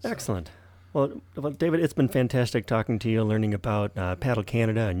thinker. So. Excellent. Well, David, it's been fantastic talking to you, learning about Paddle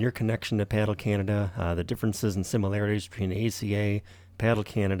Canada and your connection to Paddle Canada, the differences and similarities between ACA, Paddle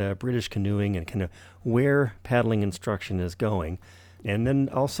Canada, British canoeing, and kind of where paddling instruction is going. And then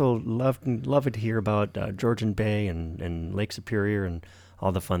also love to hear about Georgian Bay and Lake Superior and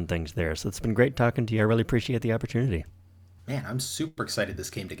all the fun things there. So it's been great talking to you. I really appreciate the opportunity. Man, I'm super excited this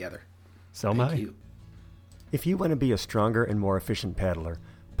came together. So am I. Thank you. If you want to be a stronger and more efficient paddler,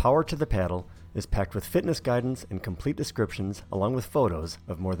 Power to the Paddle is packed with fitness guidance and complete descriptions, along with photos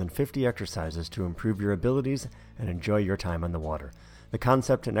of more than 50 exercises to improve your abilities and enjoy your time on the water. The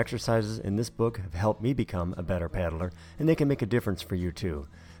concept and exercises in this book have helped me become a better paddler, and they can make a difference for you too.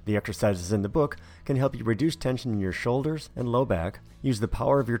 The exercises in the book can help you reduce tension in your shoulders and low back, use the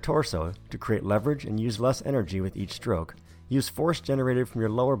power of your torso to create leverage and use less energy with each stroke, use force generated from your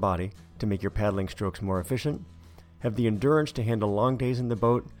lower body to make your paddling strokes more efficient, have the endurance to handle long days in the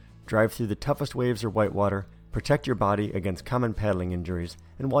boat, drive through the toughest waves or whitewater, protect your body against common paddling injuries,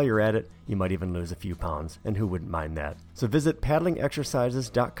 and while you're at it, you might even lose a few pounds, and who wouldn't mind that? So visit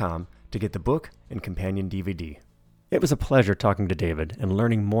paddlingexercises.com to get the book and companion DVD. It was a pleasure talking to David and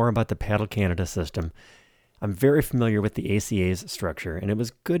learning more about the Paddle Canada system. I'm very familiar with the ACA's structure, and it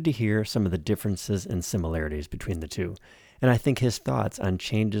was good to hear some of the differences and similarities between the two. And I think his thoughts on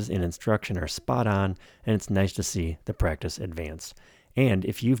changes in instruction are spot on, and it's nice to see the practice advance. And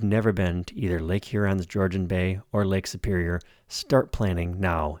if you've never been to either Lake Huron's Georgian Bay or Lake Superior, start planning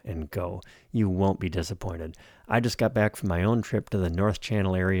now and go. You won't be disappointed. I just got back from my own trip to the North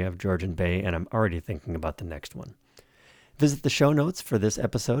Channel area of Georgian Bay, and I'm already thinking about the next one. Visit the show notes for this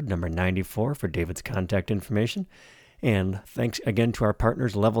episode, number 94, for David's contact information. And thanks again to our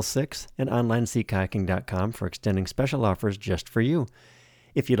partners Level 6 and OnlineSeaKayaking.com for extending special offers just for you.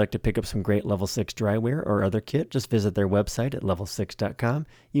 If you'd like to pick up some great Level 6 dryware or other kit, just visit their website at level6.com.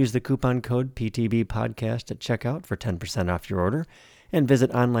 Use the coupon code PTBpodcast at checkout for 10% off your order. And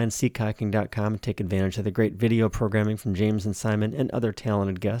visit OnlineSeaKayaking.com and take advantage of the great video programming from James and Simon and other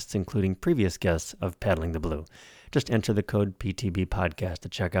talented guests, including previous guests of Paddling the Blue. Just enter the code PTBpodcast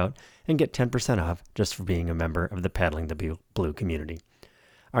at checkout and get 10% off just for being a member of the Paddling the Blue community.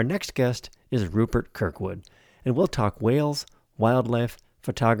 Our next guest is Rupert Kirkwood, and we'll talk whales, wildlife,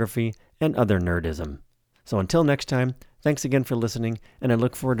 photography, and other nerdism. So until next time, thanks again for listening, and I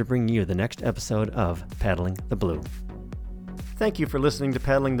look forward to bringing you the next episode of Paddling the Blue. Thank you for listening to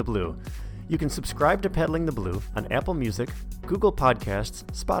Paddling the Blue. You can subscribe to Paddling the Blue on Apple Music, Google Podcasts,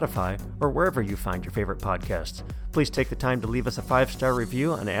 Spotify, or wherever you find your favorite podcasts. Please take the time to leave us a 5-star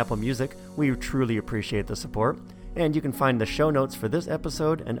review on Apple Music. We truly appreciate the support. And you can find the show notes for this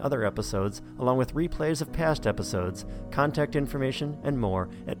episode and other episodes, along with replays of past episodes, contact information, and more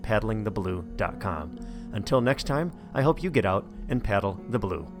at paddlingtheblue.com. Until next time, I hope you get out and paddle the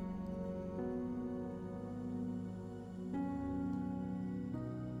blue.